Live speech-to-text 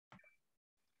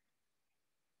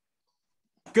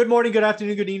Good morning, good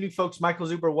afternoon, good evening, folks. Michael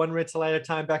Zuber, one rental at a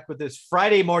time, back with this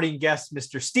Friday morning guest,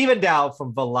 Mr. Stephen Dow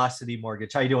from Velocity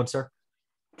Mortgage. How you doing, sir?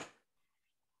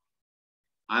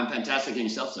 I'm fantastic. And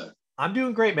yourself, sir? I'm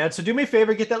doing great, man. So do me a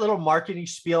favor, get that little marketing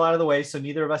spiel out of the way so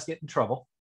neither of us get in trouble.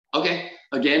 Okay.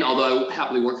 Again, although I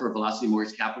happily work for Velocity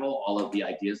Mortgage Capital, all of the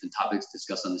ideas and topics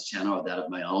discussed on this channel are that of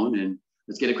my own, and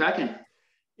let's get it cracking.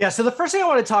 Yeah. So the first thing I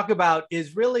want to talk about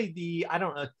is really I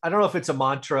don't know if it's a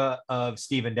mantra of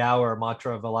Stephen Dow or a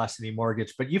mantra of Velocity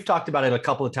Mortgage, but you've talked about it a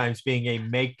couple of times, being a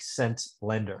make sense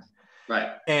lender.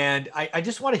 Right. And I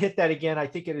just want to hit that again. I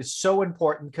think it is so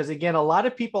important because, again, a lot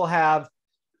of people,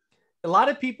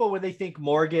 when they think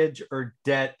mortgage or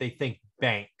debt, they think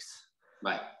banks.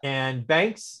 Right. And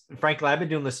banks, frankly, I've been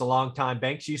doing this a long time.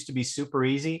 Banks used to be super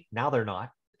easy. Now they're not.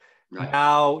 Right.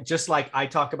 Now, just like I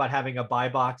talk about having a buy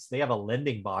box, they have a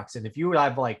lending box. And if you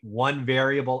have like one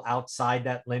variable outside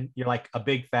that you're like a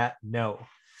big fat no.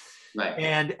 Right.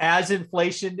 And as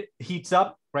inflation heats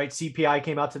up, right? CPI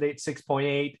came out today at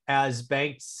 6.8. As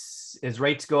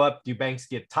rates go up, do banks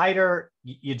get tighter?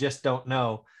 You just don't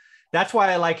know. That's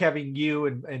why I like having you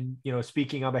and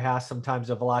speaking on behalf sometimes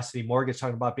of Velocity Mortgage,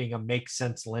 talking about being a make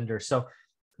sense lender. So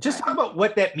just talk about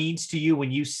what that means to you when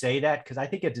you say that, because I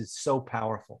think it is so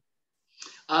powerful.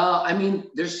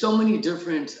 There's so many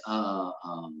different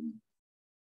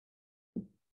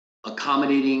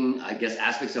accommodating, I guess,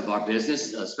 aspects of our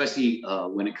business, especially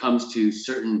when it comes to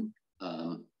certain,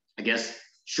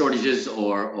 shortages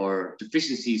or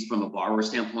deficiencies from a borrower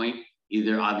standpoint,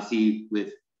 either obviously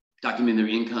with documenting their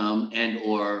income and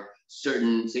or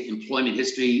certain, say, employment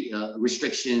history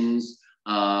restrictions,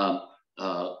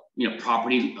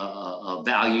 property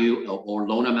value or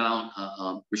loan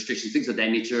amount restrictions, things of that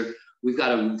nature. We've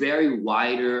got a very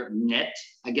wider net,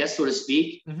 I guess, so to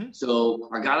speak. Mm-hmm. So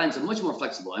our guidelines are much more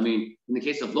flexible. I mean, in the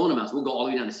case of loan amounts, we'll go all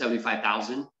the way down to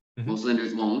 75,000. Mm-hmm. Most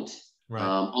lenders won't. Right.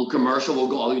 On commercial, we'll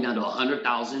go all the way down to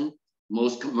 100,000.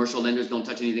 Most commercial lenders don't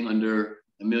touch anything under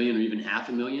 $1 million or even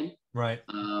 $500,000. Right.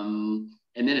 And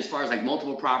then as far as like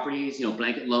multiple properties,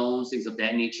 blanket loans, things of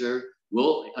that nature,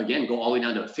 we'll again go all the way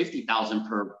down to 50,000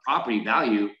 per property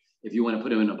value if you want to put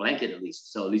them in a blanket at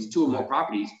least. So at least two or more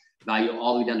properties value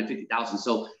all the way down to 50,000.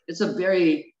 So it's a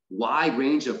very wide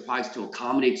range of products to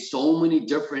accommodate so many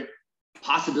different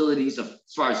possibilities as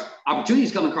far as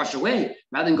opportunities coming across your way.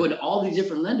 Rather than going to all these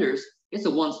different lenders, it's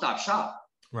a one-stop shop.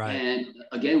 Right. And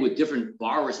again, with different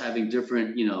borrowers having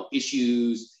different,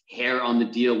 issues, hair on the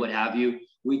deal, what have you,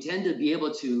 we tend to be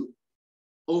able to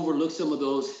overlook some of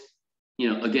those,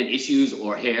 issues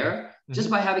or hair just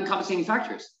by having compensating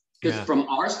factors. Because from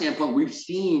our standpoint, we've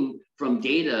seen from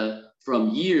data from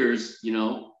years,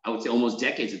 I would say almost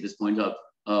decades at this point of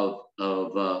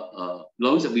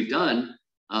loans that we've done,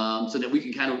 so that we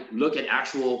can kind of look at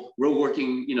actual real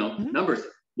working, numbers.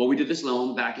 Well, we did this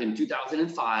loan back in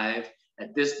 2005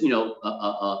 at this,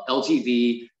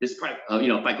 LTV, this,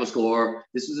 FICO score.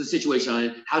 This was the situation on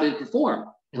it. How did it perform?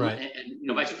 Right.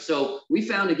 And so we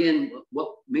found, again,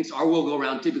 what makes our world go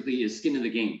around typically is skin in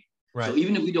the game. Right. So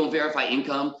even if we don't verify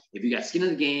income, if you got skin in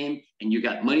the game and you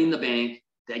got money in the bank,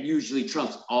 that usually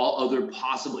trumps all other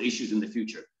possible issues in the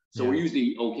future. So we're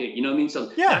usually okay, you know what I mean? So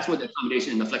that's where the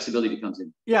accommodation and the flexibility comes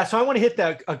in. Yeah. So I want to hit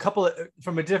that couple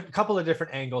of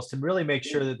different angles to really make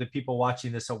sure that the people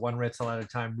watching this at one rental at a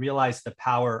time realize the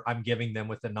power I'm giving them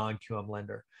with the non-QM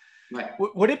lender. Right.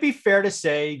 Would it be fair to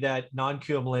say that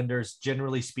non-QM lenders,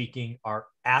 generally speaking, are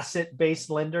asset-based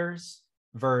lenders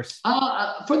versus?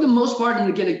 For the most part, and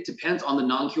again, it depends on the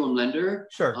non-QM lender.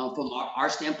 Sure. From our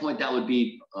standpoint, that would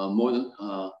be more than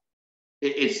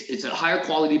it's a higher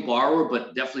quality borrower,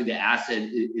 but definitely the asset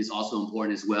is also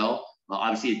important as well.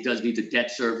 Obviously, it does need to debt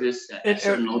service at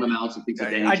certain loan amounts and things of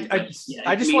that nature.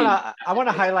 I want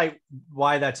to highlight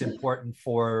why that's important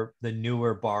for the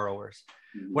newer borrowers.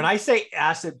 Mm-hmm. When I say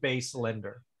asset-based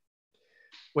lender,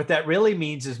 what that really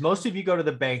means is most of you go to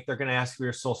the bank, they're going to ask for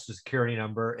your social security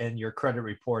number and your credit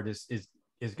report is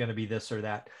going to be this or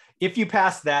that. If you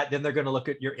pass that, then they're going to look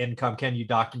at your income. Can you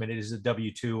document it? Is it a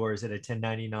W-2 or is it a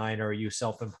 1099 or are you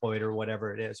self-employed or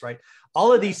whatever it is, right?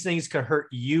 All of these things can hurt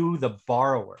you, the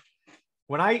borrower.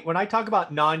 When I talk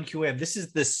about non-QM, this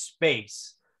is the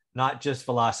space, not just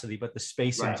Velocity, but the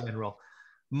space in general.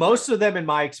 Most of them, in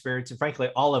my experience, and frankly,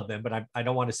 all of them, but I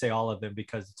don't want to say all of them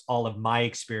because it's all of my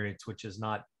experience, which is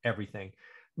not everything.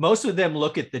 Most of them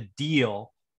look at the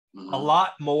deal a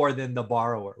lot more than the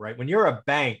borrower, right? When you're a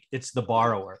bank, it's the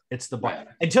borrower. It's the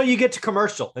borrower until you get to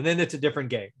commercial, and then it's a different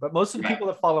game. But most of the people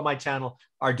that follow my channel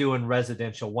are doing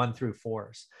residential 1 through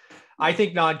 4s. I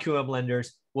think non-QM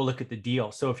lenders will look at the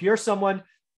deal. So if you're someone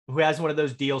who has one of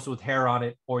those deals with hair on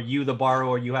it, or you, the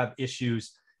borrower, you have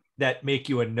issues, that make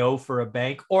you a no for a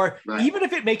bank, or Right. even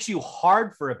if it makes you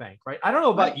hard for a bank, right? I don't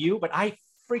know about Right. you, but I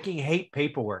freaking hate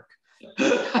paperwork.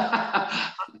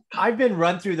 I've been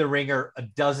run through the ringer a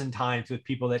dozen times with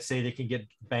people that say they can get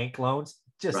bank loans.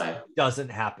 Just Right. doesn't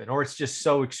happen, or it's just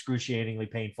so excruciatingly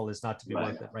painful as not to be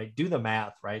Right. worth it, right? Do the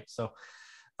math, right? So,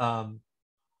 Well,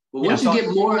 yeah, once you so get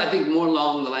more, I think more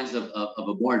along the lines of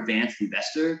a more advanced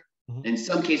investor, Mhm. in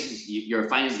some cases, your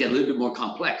finances get a little bit more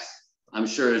complex. I'm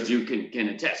sure, as you can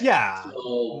attest. yeah,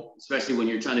 So, especially when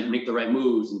you're trying to make the right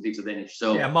moves and things of that nature.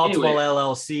 So, yeah, multiple anyway,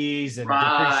 LLCs and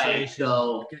right. depreciation.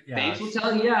 So, Yeah. banks will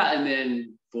tell you, yeah, and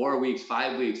then 4 weeks,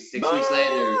 5 weeks, 6 weeks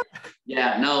later,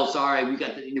 yeah, no, sorry, we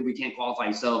can't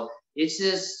qualify. So, it's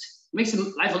just makes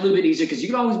life a little bit easier because you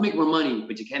can always make more money,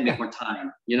 but you can't make more time.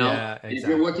 Yeah, And if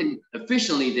exactly. you're working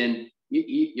efficiently, then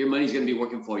your money's going to be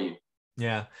working for you.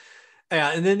 Yeah.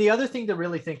 Yeah. And then the other thing to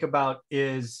really think about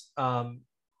is,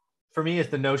 for me, is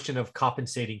the notion of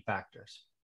compensating factors,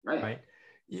 right?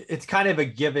 It's kind of a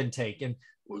give and take. And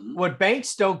what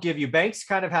banks don't give you, banks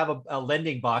kind of have a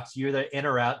lending box. You're either in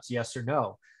or out, yes or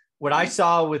no. What I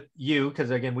saw with you,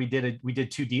 because again, we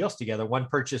did 2 deals together, one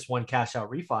purchase, one cash out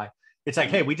refi. It's like,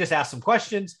 hey, we just asked some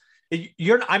questions.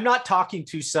 I'm not talking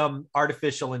to some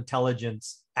artificial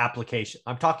intelligence application.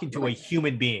 I'm talking to a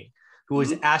human being who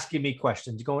is asking me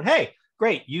questions, going, hey,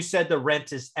 great, you said the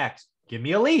rent is X. Give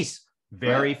me a lease.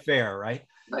 Very fair, right?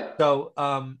 So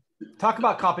talk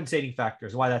about compensating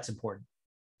factors, why that's important.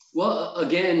 Well,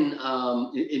 again,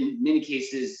 in many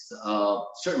cases,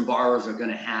 certain borrowers are going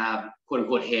to have quote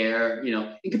unquote hair,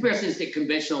 in comparison to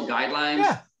conventional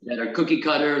guidelines that are cookie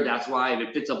cutter. That's why if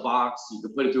it fits a box, you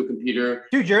can put it through a computer.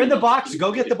 Dude, you're in the box.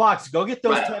 Go get the box. Go get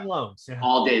those 10 loans. Yeah.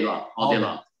 All day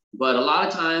long. But a lot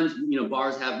of times,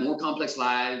 borrowers have more complex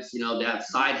lives. They have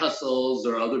side hustles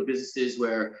or other businesses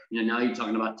where, now you're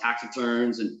talking about tax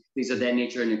returns and things of that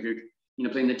nature. And if you're,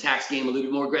 playing the tax game a little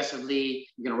bit more aggressively,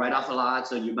 you're going to write off a lot.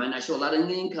 So you might not show a lot of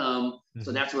income.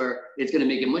 So that's where it's going to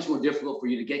make it much more difficult for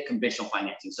you to get conventional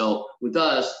financing. So with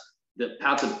us, the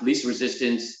path of least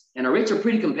resistance, and our rates are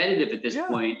pretty competitive at this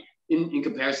point in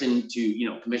comparison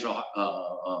to, conventional,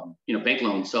 bank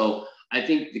loans. So I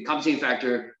think the compensating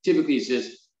factor typically is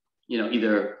just,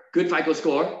 either good FICO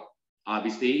score,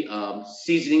 obviously,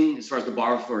 seasoning as far as the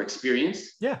borrower for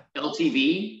experience,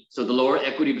 LTV, so the lower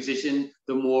equity position,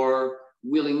 the more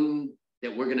willing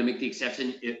that we're going to make the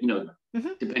exception, if,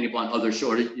 depending upon other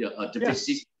shortage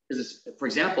deficiencies. For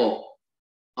example,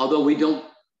 although we don't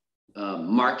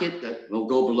market that will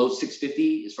go below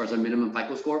 650 as far as our minimum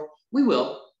FICO score, we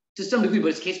will to some degree, but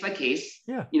it's case by case.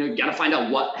 You got to find out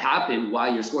what happened, why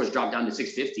your scores dropped down to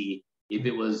 650. If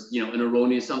it was, an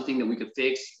erroneous something that we could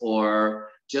fix, or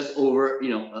just over,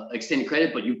 extended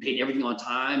credit, but you paid everything on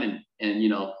time, and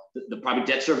the private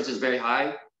debt service is very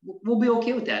high, we'll be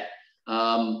okay with that.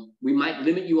 We might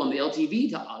limit you on the LTV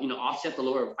to, offset the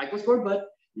lower FICO score, but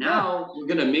now we're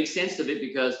going to make sense of it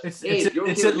because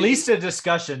it's at least a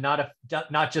discussion,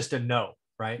 not just a no,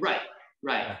 right?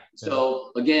 Right.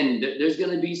 So again, there's going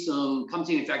to be some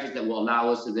compensating factors that will allow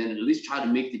us to then at least try to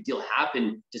make the deal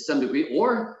happen to some degree,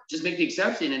 or just make the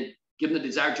exception and give them the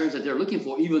desired terms that they're looking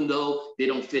for, even though they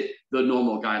don't fit the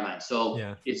normal guidelines.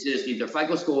 So it's just either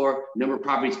FICO score, number of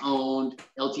properties owned,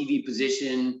 LTV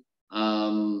position,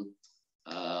 money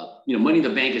in the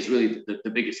bank is really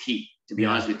the biggest key, to be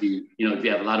honest with you. If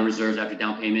you have a lot of reserves after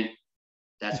down payment,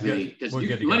 that's really, because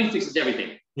money fixes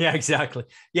everything. Yeah, exactly.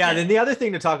 Yeah. Then the other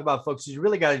thing to talk about, folks, is you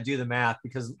really got to do the math,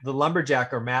 because the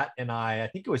lumberjacker, Matt, and I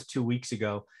think it was 2 weeks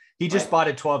ago, he just bought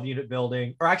a 12-unit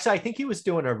building, or actually, I think he was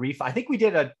doing a refi. I think we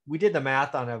did the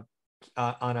math on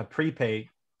a prepay.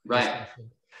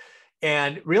 Discussion.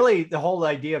 And really the whole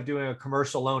idea of doing a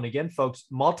commercial loan, again, folks,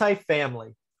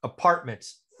 multifamily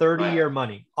apartments, 30-year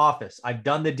money, office. I've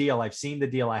done the deal. I've seen the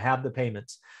deal. I have the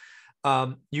payments.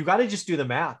 You got to just do the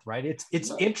math, right?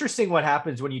 It's interesting what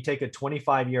happens when you take a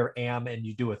 25-year AM and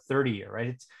you do a 30-year,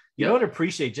 right? You don't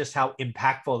appreciate just how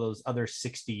impactful those other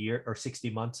 60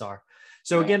 months are.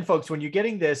 So again, folks, when you're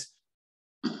getting this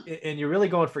and you're really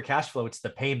going for cash flow, it's the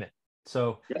payment.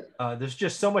 So there's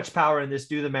just so much power in this.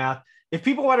 Do the math. If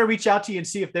people want to reach out to you and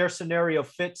see if their scenario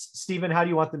fits, Stephen, how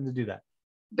do you want them to do that?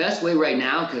 Best way right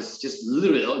now, because just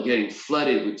literally getting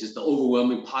flooded with just the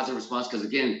overwhelming positive response. Because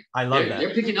again, I love that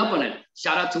they're picking up on it.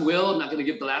 Shout out to Will. I'm not going to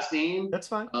give the last name. That's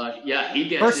fine. He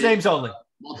gets first names only.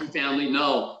 Multifamily.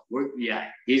 No,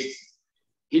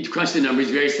 he crunched the numbers.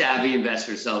 He's a very savvy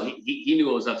investor, so he knew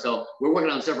what was up. So we're working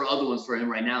on several other ones for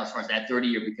him right now, as far as that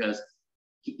 30-year, because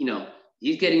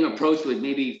he's getting approached with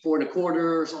maybe 4.25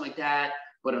 or something like that.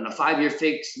 But on a 5-year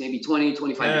fix, maybe 20,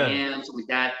 25 AM, something like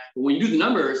that. But when you do the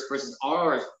numbers versus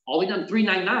ours, all the way down to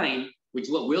 399, which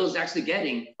is what Will's actually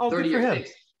getting. Oh, 30-year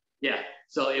fixed. Yeah.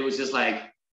 So it was just like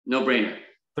no brainer.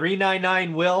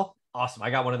 399 Will. Awesome. I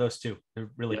got one of those too. They're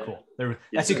really cool.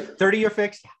 That's 30-year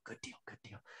fixed. Yeah, good deal. Good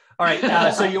deal. All right.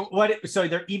 So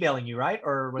they're emailing you, right?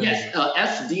 Or what? Yes,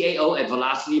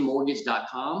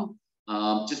 sdao@velocitymortgage.com.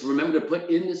 Just remember to put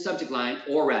in the subject line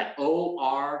ORAT,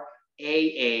 ORAAT,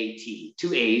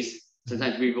 2 A's.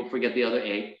 Sometimes people forget the other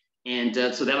A. And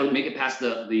so that'll make it past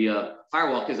the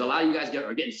firewall, because a lot of you guys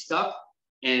are getting stuck.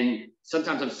 And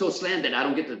sometimes I'm so slammed that I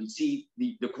don't get to see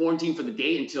the quarantine for the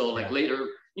day until like later.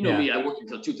 You know me, I work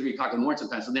until 2, 3 o'clock in the morning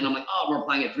sometimes. So then I'm like, oh, we're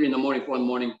applying at 3 in the morning, 4 in the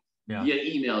morning via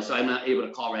email. So I'm not able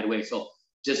to call right away. So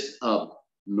just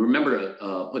remember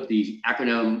to put the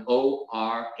acronym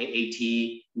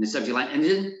ORAAT in the subject line, and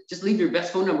then just leave your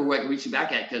best phone number where I can reach you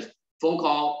back at, because phone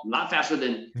call a lot faster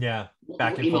than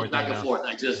back and forth.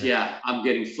 I just I'm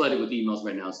getting flooded with emails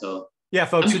right now. So yeah,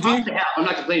 folks. I'm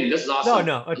not complaining. This is awesome.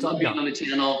 No, it's I love being on the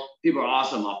channel. People are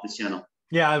awesome off this channel.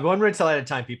 Yeah, one rental at a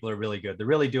time. People are really good. They're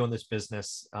really doing this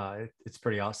business. It's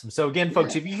pretty awesome. So again,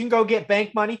 folks, if you can go get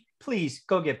bank money, please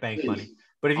go get bank money.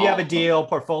 But if you have a deal,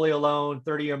 portfolio loan,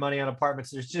 30-year money on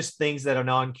apartments, there's just things that a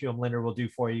non-QM lender will do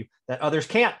for you that others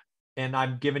can't. And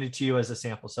I'm giving it to you as a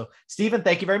sample. So Stephen,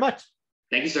 thank you very much.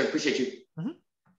 Thank you, sir. Appreciate you.